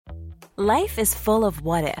Life is full of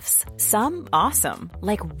what-ifs. Some awesome,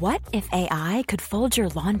 like what if AI could fold your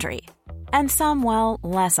laundry? And some, well,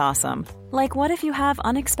 less awesome, like what if you have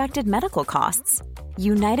unexpected medical costs?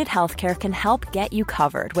 United Healthcare can help get you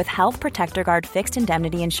covered with Health Protector Guard fixed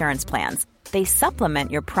indemnity insurance plans. They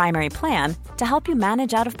supplement your primary plan to help you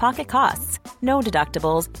manage out-of-pocket costs. No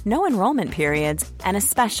deductibles, no enrollment periods, and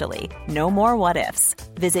especially no more what-ifs.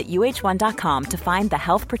 Visit uh1.com to find the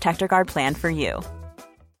Health Protector Guard plan for you.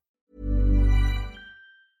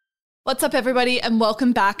 What's up, everybody, and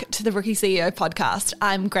welcome back to the Rookie CEO podcast.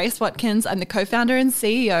 I'm Grace Watkins. I'm the co-founder and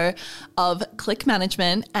CEO of Click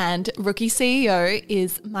Management, and Rookie CEO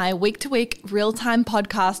is my week-to-week real-time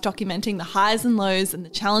podcast documenting the highs and lows and the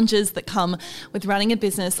challenges that come with running a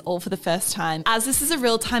business all for the first time. As this is a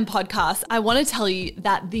real-time podcast, I want to tell you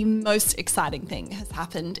that the most exciting thing has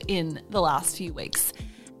happened in the last few weeks,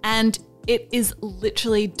 and it is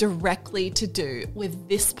literally directly to do with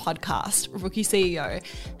this podcast, Rookie CEO,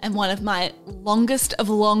 and one of my longest of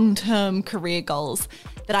long-term career goals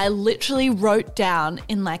that I literally wrote down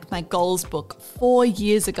in like my goals book 4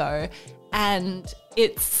 years ago. And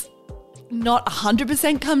it's not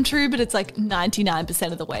 100% come true, but it's like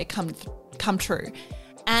 99% of the way come true.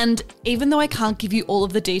 And even though I can't give you all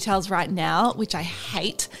of the details right now, which I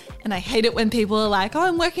hate, and I hate it when people are like, oh,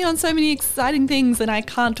 I'm working on so many exciting things and I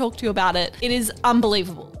can't talk to you about it. It is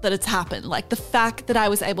unbelievable that it's happened. Like the fact that I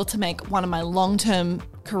was able to make one of my long-term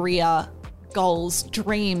career goals,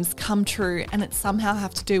 dreams come true, and it somehow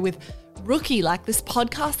have to do with Rookie, like this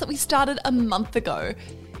podcast that we started a month ago,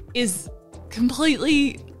 is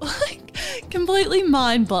completely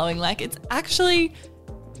mind-blowing. Like it's actually...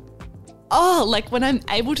 like when I'm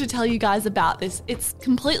able to tell you guys about this, it's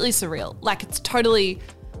completely surreal. Like it's totally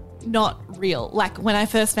not real. Like when I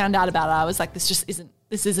first found out about it, I was like, this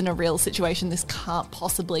isn't a real situation. This can't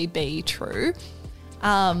possibly be true.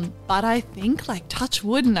 But I think like touch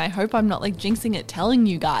wood, and I hope I'm not like jinxing it telling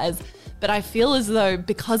you guys, but I feel as though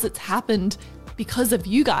because it's happened because of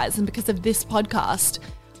you guys and because of this podcast,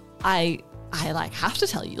 I like have to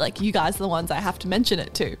tell you, like you guys are the ones I have to mention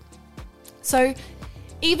it to. So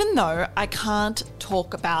even though I can't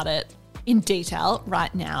talk about it in detail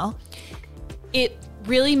right now, it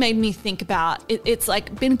really made me think about it. It's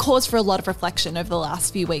like been cause for a lot of reflection over the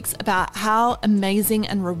last few weeks about how amazing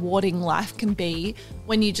and rewarding life can be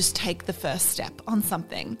when you just take the first step on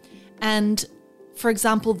something. And for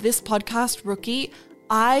example, this podcast, Rookie,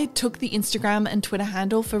 I took the Instagram and Twitter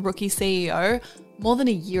handle for Rookie CEO more than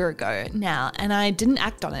a year ago now, and I didn't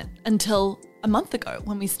act on it until a month ago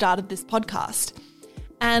when we started this podcast.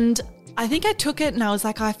 And I think I took it and I was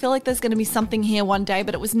like, I feel like there's going to be something here one day,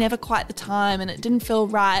 but it was never quite the time and it didn't feel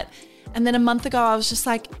right. And then a month ago, I was just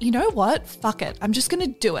like, you know what? Fuck it. I'm just going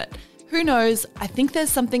to do it. Who knows? I think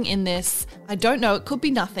there's something in this. I don't know. It could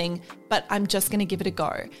be nothing, but I'm just going to give it a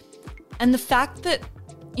go. And the fact that,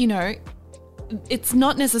 you know, it's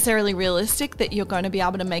not necessarily realistic that you're going to be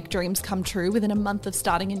able to make dreams come true within a month of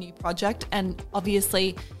starting a new project. And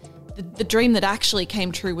obviously, the dream that actually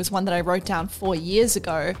came true was one that I wrote down 4 years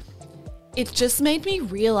ago. It just made me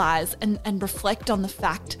realize and reflect on the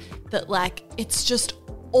fact that like, it's just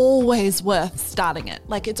always worth starting it.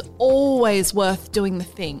 Like it's always worth doing the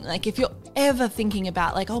thing. Like if you're ever thinking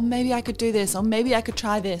about like, oh, maybe I could do this or maybe I could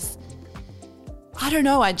try this. I don't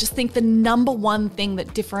know. I just think the number one thing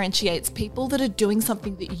that differentiates people that are doing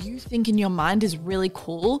something that you think in your mind is really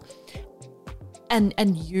cool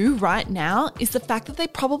and you right now is the fact that they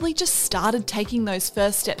probably just started taking those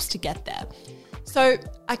first steps to get there. So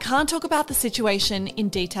I can't talk about the situation in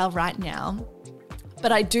detail right now,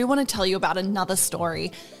 but I do want to tell you about another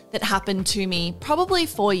story that happened to me probably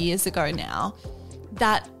 4 years ago now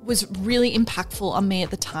that was really impactful on me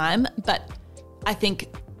at the time, but I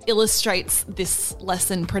think illustrates this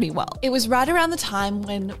lesson pretty well. It was right around the time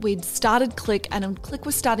when we'd started Click and Click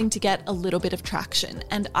was starting to get a little bit of traction,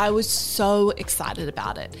 and I was so excited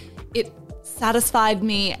about it. It satisfied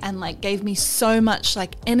me and like gave me so much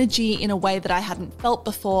like energy in a way that I hadn't felt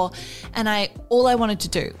before, and all I wanted to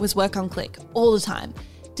do was work on Click all the time.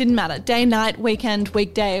 Didn't matter, day, night, weekend,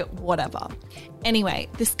 weekday, whatever. Anyway,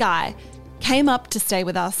 this guy came up to stay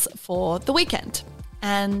with us for the weekend,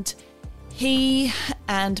 and he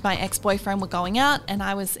and my ex-boyfriend were going out and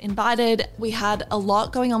I was invited. We had a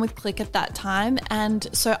lot going on with Click at that time, and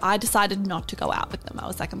so I decided not to go out with them. I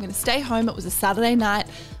was like, I'm going to stay home. It was a Saturday night.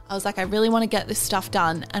 I was like, I really want to get this stuff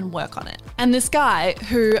done and work on it. And this guy,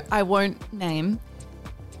 who I won't name,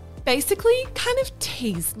 basically kind of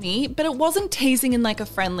teased me, but it wasn't teasing in like a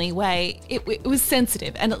friendly way. It was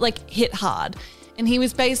sensitive and it like hit hard. And he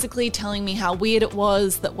was basically telling me how weird it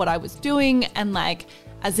was that what I was doing, and like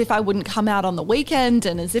as if I wouldn't come out on the weekend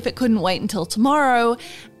and as if it couldn't wait until tomorrow,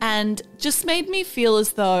 and just made me feel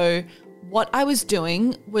as though what I was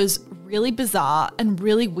doing was really bizarre and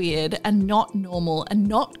really weird and not normal and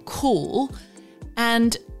not cool.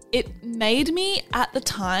 And it made me at the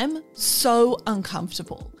time so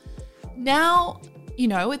uncomfortable. Now, you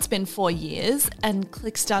know, it's been 4 years and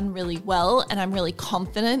Click's done really well and I'm really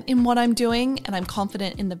confident in what I'm doing and I'm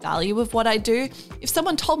confident in the value of what I do. If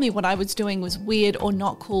someone told me what I was doing was weird or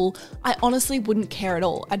not cool, I honestly wouldn't care at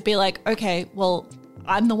all. I'd be like, okay, well,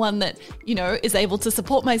 I'm the one that, you know, is able to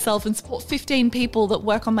support myself and support 15 people that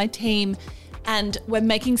work on my team, and we're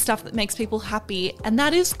making stuff that makes people happy, and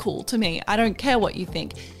that is cool to me. I don't care what you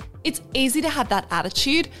think. It's easy to have that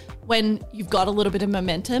attitude when you've got a little bit of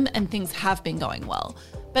momentum and things have been going well.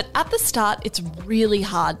 But at the start, it's really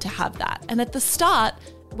hard to have that. And at the start,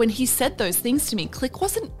 when he said those things to me, Click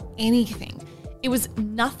wasn't anything. It was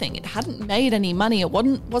nothing. It hadn't made any money. It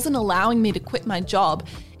wasn't allowing me to quit my job.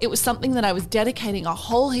 It was something that I was dedicating a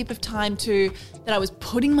whole heap of time to, that I was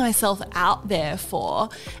putting myself out there for,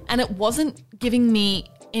 and it wasn't giving me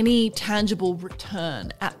any tangible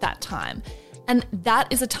return at that time. And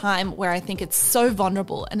that is a time where I think it's so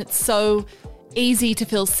vulnerable and it's so easy to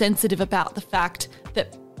feel sensitive about the fact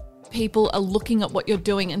that people are looking at what you're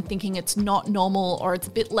doing and thinking it's not normal or it's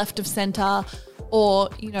a bit left of center, or,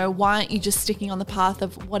 you know, why aren't you just sticking on the path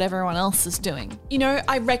of what everyone else is doing? You know,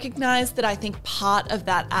 I recognize that I think part of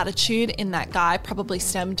that attitude in that guy probably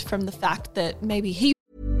stemmed from the fact that maybe he...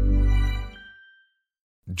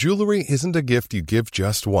 Jewelry isn't a gift you give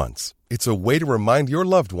just once. It's a way to remind your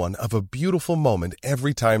loved one of a beautiful moment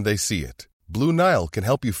every time they see it. Blue Nile can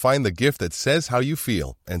help you find the gift that says how you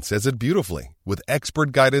feel and says it beautifully, with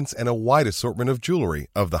expert guidance and a wide assortment of jewelry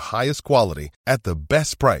of the highest quality at the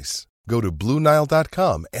best price. Go to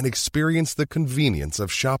BlueNile.com and experience the convenience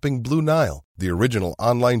of shopping Blue Nile, the original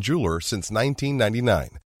online jeweler since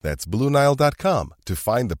 1999. That's BlueNile.com to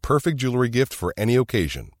find the perfect jewelry gift for any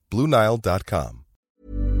occasion. BlueNile.com.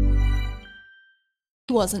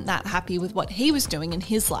 Wasn't that happy with what he was doing in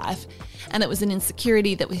his life, and it was an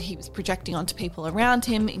insecurity that he was projecting onto people around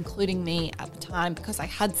him, including me at the time, because I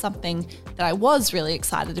had something that I was really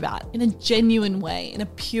excited about in a genuine way, in a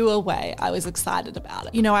pure way. I was excited about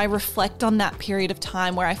it. You know, I reflect on that period of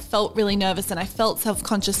time where I felt really nervous and I felt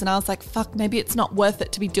self-conscious, and I was like, fuck, maybe it's not worth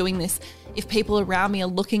it to be doing this if people around me are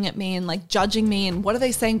looking at me and like judging me, and what are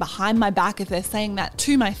they saying behind my back if they're saying that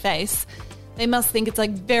to my face? They must think it's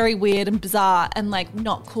like very weird and bizarre and like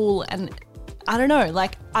not cool. And I don't know,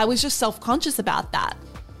 like I was just self-conscious about that.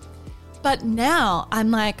 But now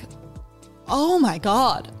I'm like, oh my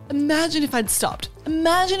God, imagine if I'd stopped.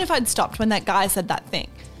 Imagine if I'd stopped when that guy said that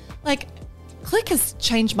thing. Like, Click has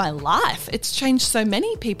changed my life. It's changed so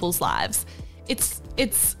many people's lives. It's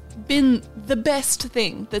been the best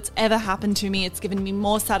thing that's ever happened to me. It's given me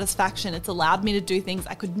more satisfaction. It's allowed me to do things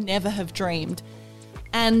I could never have dreamed.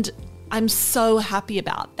 And I'm so happy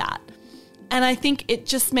about that. And I think it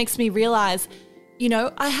just makes me realize, you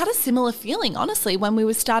know, I had a similar feeling, honestly, when we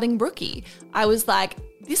were starting Rookie. I was like,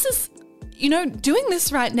 this is, you know, doing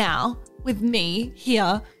this right now with me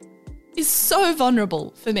here is so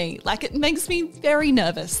vulnerable for me. Like, it makes me very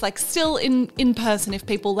nervous. Like, still in person, if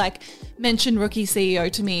people like mention Rookie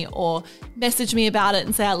CEO to me or message me about it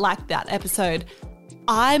and say I liked that episode,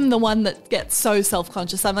 I'm the one that gets so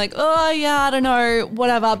self-conscious. I'm like, oh yeah, I don't know,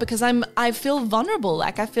 whatever, because I feel vulnerable.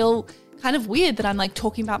 Like, I feel kind of weird that I'm like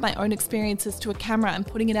talking about my own experiences to a camera and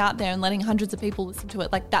putting it out there and letting hundreds of people listen to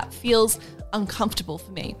it. Like, that feels uncomfortable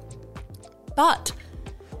for me. But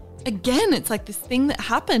again, it's like this thing that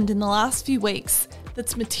happened in the last few weeks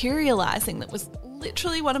that's materializing, that was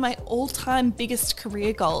literally one of my all-time biggest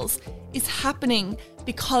career goals, is happening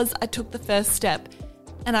because I took the first step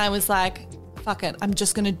and I was like, fuck it, I'm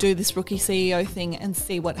just going to do this Rookie CEO thing and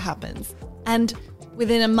see what happens. And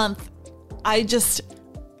within a month,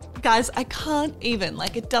 guys, I can't even,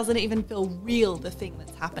 like, it doesn't even feel real, the thing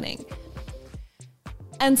that's happening.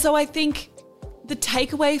 And so I think the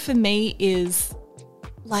takeaway for me is,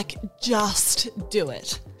 like, just do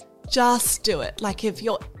it. Just do it. Like, if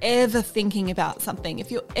you're ever thinking about something,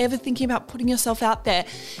 if you're ever thinking about putting yourself out there,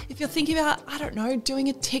 if you're thinking about, I don't know, doing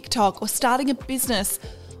a TikTok or starting a business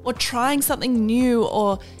or trying something new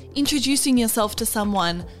or introducing yourself to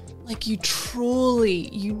someone, like, you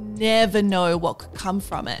never know what could come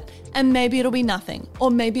from it. And maybe it'll be nothing, or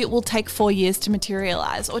maybe it will take 4 years to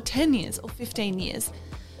materialize, or 10 years, or 15 years.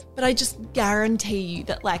 But I just guarantee you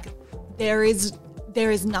that, like, there is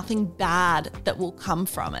nothing bad that will come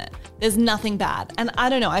from it. There's nothing bad. And I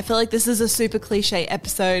don't know, I feel like this is a super cliche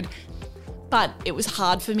episode, But it was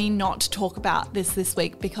hard for me not to talk about this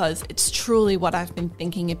week because it's truly what I've been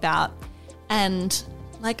thinking about. And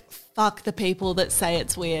like, fuck the people that say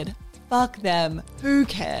it's weird. Fuck them. Who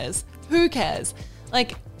cares? Who cares?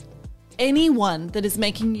 Like, anyone that is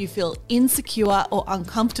making you feel insecure or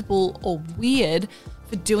uncomfortable or weird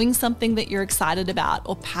for doing something that you're excited about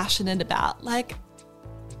or passionate about, like,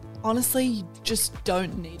 honestly, you just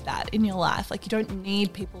don't need that in your life. Like, you don't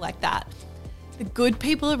need people like that. The good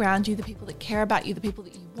people around you, the people that care about you, the people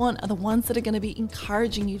that you want are the ones that are going to be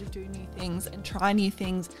encouraging you to do new things and try new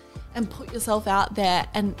things and put yourself out there.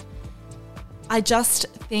 And I just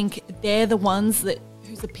think they're the ones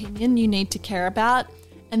whose opinion you need to care about,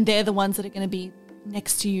 and they're the ones that are going to be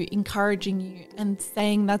next to you, encouraging you and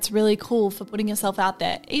saying that's really cool for putting yourself out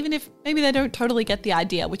there, even if maybe they don't totally get the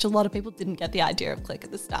idea, which a lot of people didn't get the idea of Click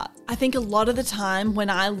at the start. I think a lot of the time when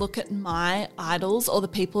I look at my idols or the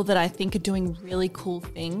people that I think are doing really cool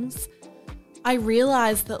things, I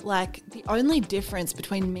realize that like the only difference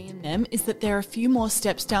between me and them is that they're a few more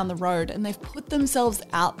steps down the road and they've put themselves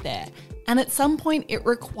out there. And at some point it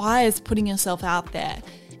requires putting yourself out there.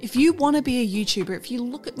 If you want to be a YouTuber, if you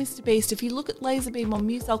look at Mr. Beast, if you look at Laserbeam or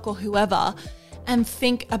Muselk or whoever and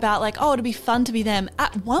think about like, oh, it'd be fun to be them.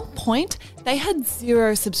 At one point, they had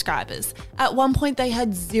 0 subscribers. At one point, they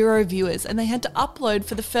had 0 viewers and they had to upload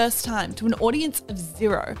for the first time to an audience of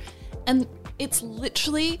 0. And it's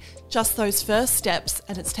literally just those first steps,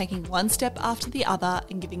 and it's taking one step after the other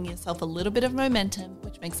and giving yourself a little bit of momentum,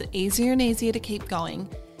 which makes it easier and easier to keep going,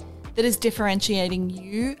 that is differentiating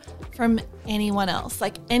you from anyone else.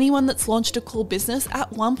 Like anyone that's launched a cool business at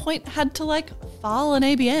one point had to like file an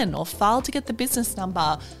ABN or file to get the business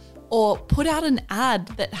number or put out an ad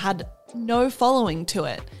that had no following to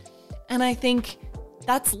it. And I think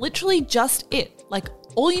that's literally just it. Like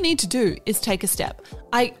all you need to do is take a step.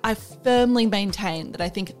 I firmly maintain that I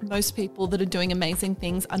think most people that are doing amazing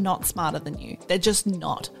things are not smarter than you. They're just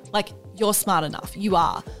not. Like you're smart enough. You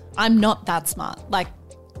are. I'm not that smart. Like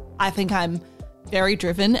I think I'm very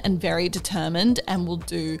driven and very determined and will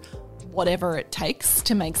do whatever it takes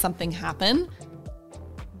to make something happen.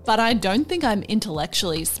 But I don't think I'm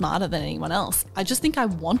intellectually smarter than anyone else. I just think I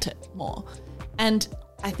want it more. And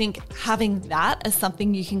I think having that as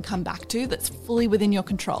something you can come back to that's fully within your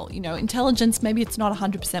control. You know, intelligence, maybe it's not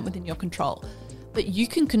 100% within your control, but you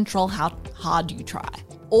can control how hard you try.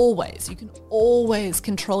 Always. You can always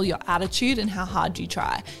control your attitude and how hard you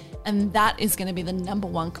try. And that is going to be the number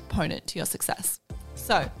one component to your success.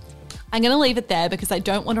 So I'm going to leave it there because I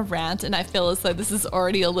don't want to rant and I feel as though this is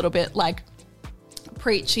already a little bit like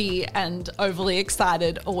preachy and overly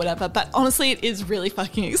excited or whatever. But honestly, it is really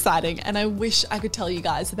fucking exciting and I wish I could tell you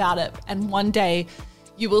guys about it. And one day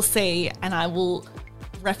you will see and I will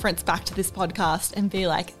reference back to this podcast and be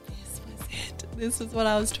like, this was it. This was what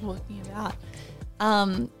I was talking about.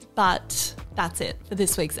 But that's it for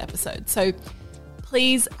this week's episode. So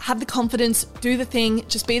please have the confidence, do the thing,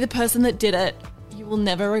 just be the person that did it. You will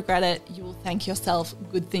never regret it. You will thank yourself.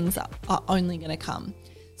 Good things are only going to come.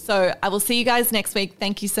 So I will see you guys next week.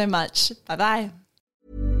 Thank you so much. Bye-bye.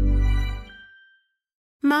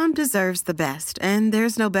 Mom deserves the best, and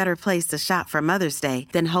there's no better place to shop for Mother's Day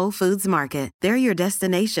than Whole Foods Market. They're your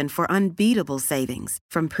destination for unbeatable savings,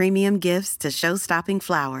 from premium gifts to show-stopping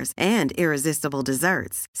flowers and irresistible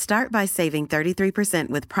desserts. Start by saving 33%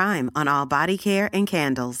 with Prime on all body care and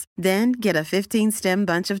candles. Then get a 15-stem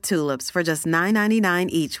bunch of tulips for just $9.99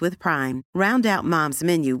 each with Prime. Round out Mom's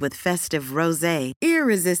menu with festive rosé,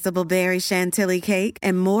 irresistible berry chantilly cake,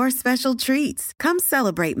 and more special treats. Come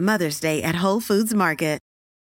celebrate Mother's Day at Whole Foods Market.